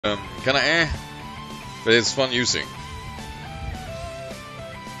Kinda but it's fun using.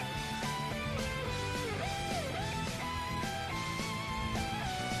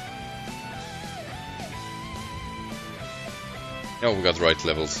 Oh, we got the right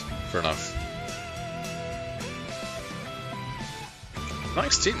levels. Fair enough.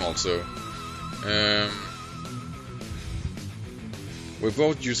 Nice team also. We're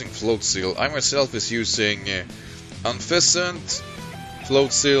both using Float Seal. I myself is using Unpheasant,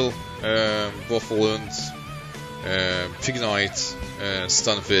 Float Seal, Wafflund, Pig Knight,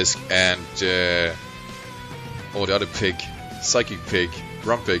 Stunfisk, and the other pig, Psychic Pig,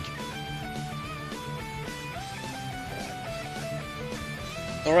 Grumpig.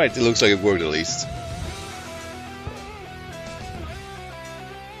 Alright, it looks like it worked at least.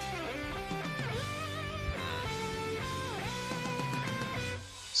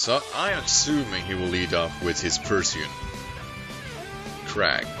 So I'm assuming he will lead off with his Persian.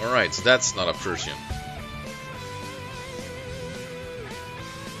 Crag. Alright, so that's not a Persian.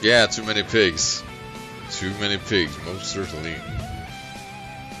 Yeah, too many pigs. Too many pigs, most certainly.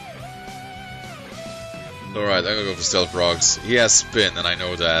 Alright, I'm gonna go for Stealth Rocks. He has Spin, and I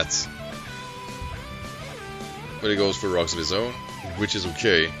know that. But he goes for Rocks of his own, which is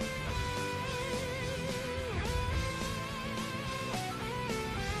okay.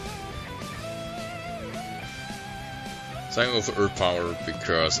 So I'm gonna go for Earth Power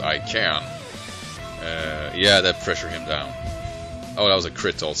because I can. Yeah, that pressure him down. Oh, that was a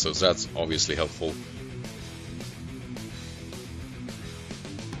crit also, so that's obviously helpful.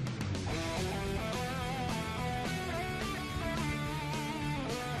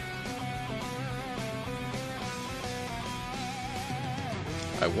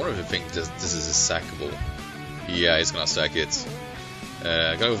 I wonder if he thinks this is a sackable. Yeah, he's gonna sack it.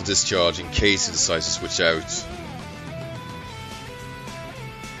 I'm gonna go for Discharge in case he decides to switch out.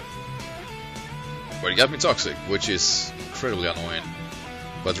 But he got me Toxic, which is incredibly annoying.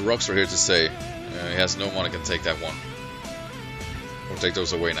 But the rocks are here to stay. He has no money can take that one. Or take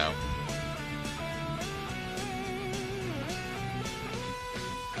those away now.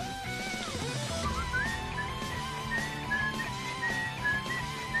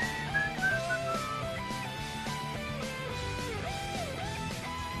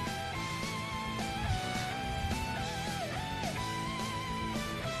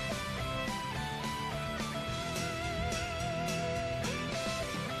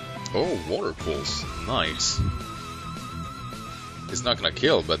 Oh, Water Pulse. Nice. It's not gonna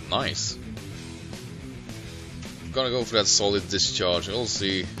kill, but nice. I'm gonna go for that solid discharge. We'll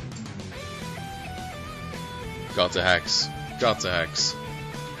see. Got the hacks. Got the hacks.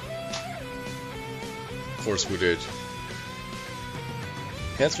 Of course we did.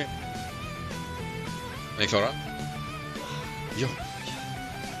 Catherine. Är ni klara? Ja.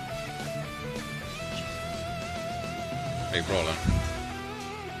 Det är bra där.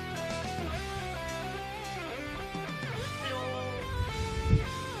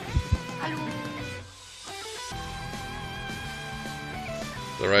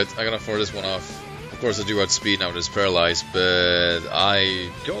 Alright, I'm gonna fire this one off. Of course I do outspeed now, it's paralyzed, but I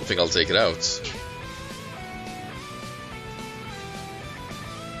don't think I'll take it out.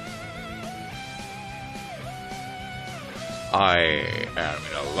 I am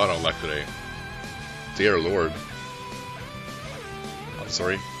in a lot of luck today. Dear Lord. I'm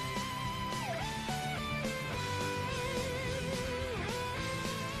sorry.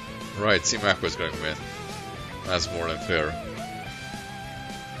 Right, Team Aqua's going to win. That's more than fair.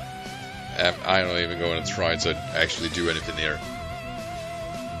 I'm not even going to try to actually do anything here.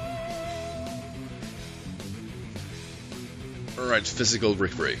 Alright, physical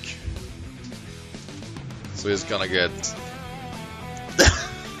brick break. So he's gonna get...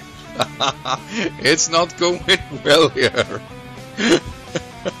 It's not going well here.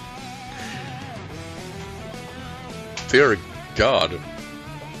 Dear God.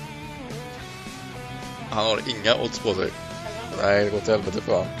 Han har inga odds på sig. Nej, det går till helvete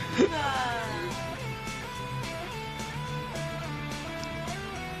fan.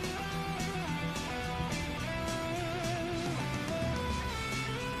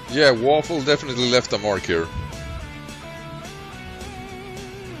 Yeah, Waffle definitely left a mark here.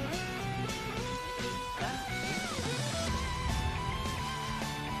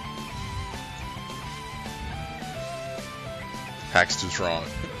 Hacks too strong.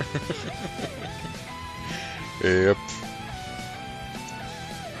 Yep.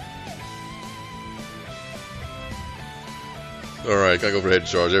 Alright, gotta go for head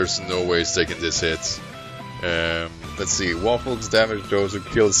charge. There's no way he's taking this hit. Let's see. Waffles damage those who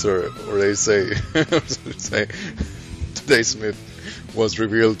kills her, or they say, Today Smith. was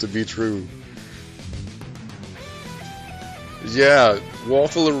revealed to be true. Yeah,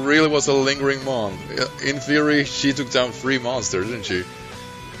 Waffle really was a lingering mon. In theory, she took down 3 monsters, didn't she?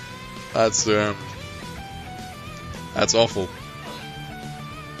 That's awful.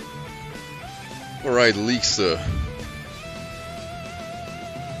 Alright, Leeksa.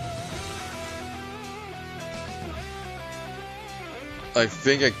 I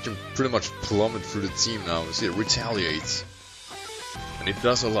think I can pretty much plummet through the team now. See, it retaliates. And it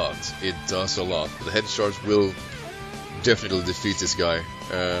does a lot. It does a lot. But the head charge will definitely defeat this guy.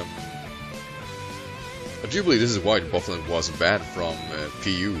 I do believe this is why Buffalo was banned from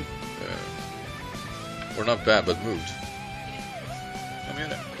PU. Or not banned, but moved. Kom igen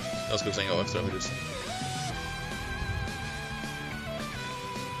nu. Jag ska stänga av extra faktiskt.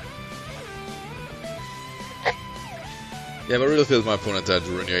 Yeah, but I really feel my opponent at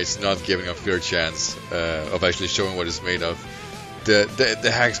Runia is not giving a fair chance of actually showing what it's made of.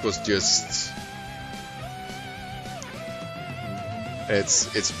 The hacks was just...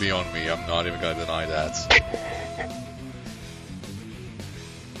 It's beyond me, I'm not even gonna deny that.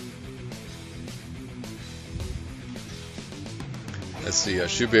 Let's see, I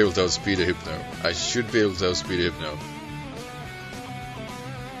should be able to outspeed a Hypno. I should be able to outspeed a Hypno.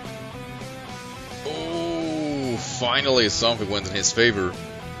 Oh, finally something went in his favor.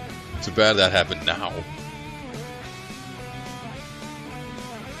 Too bad that happened now.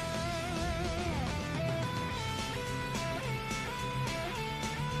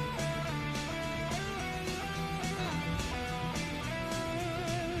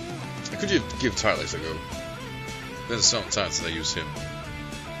 I could give Tyrlex a go. There's sometimes that I use him.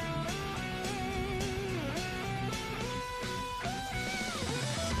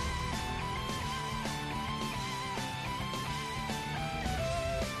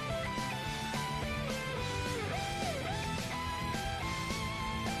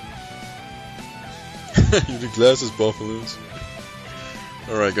 You the glasses, Buffaloons.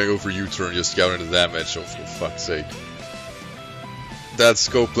 Alright, gotta go for U-turn, just scouting the damage, oh for fuck's sake. That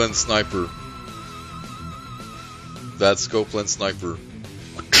scope lens sniper. That scope lens sniper.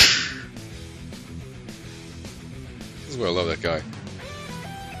 This is why I love that guy.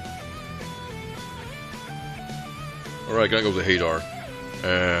 Alright, gonna go to Hadar.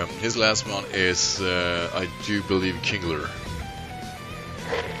 His last one is, I do believe, Kingler.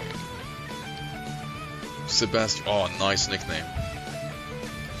 Sebastian. Oh, nice nickname.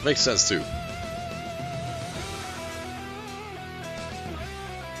 Makes sense too.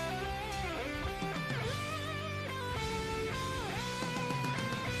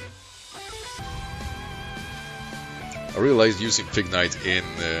 I really like using Pig Knight in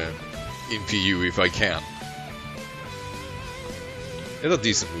PU if I can. It's a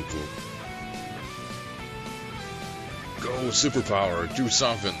decent move pool. Go superpower, do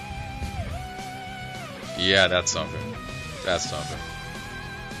something. Yeah, that's something. That's something.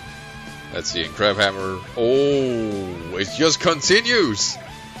 Let's see, in Crabhammer. Oh, it just continues.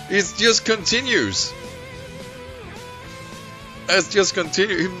 It just continues. It's just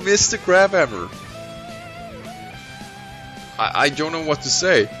continues. He missed the Crabhammer. I don't know what to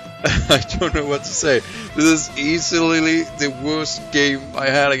say. I don't know what to say. This is easily the worst game I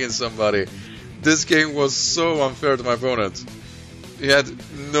had against somebody. This game was so unfair to my opponent. He had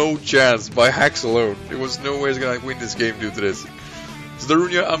no chance by hacks alone. There was no way he's gonna win this game due to this. So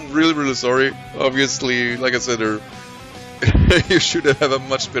Darunia, I'm really sorry. Obviously, like I said, you should have a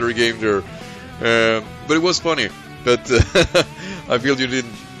much better game there. But it was funny. But I feel you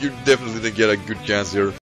definitely didn't get a good chance here.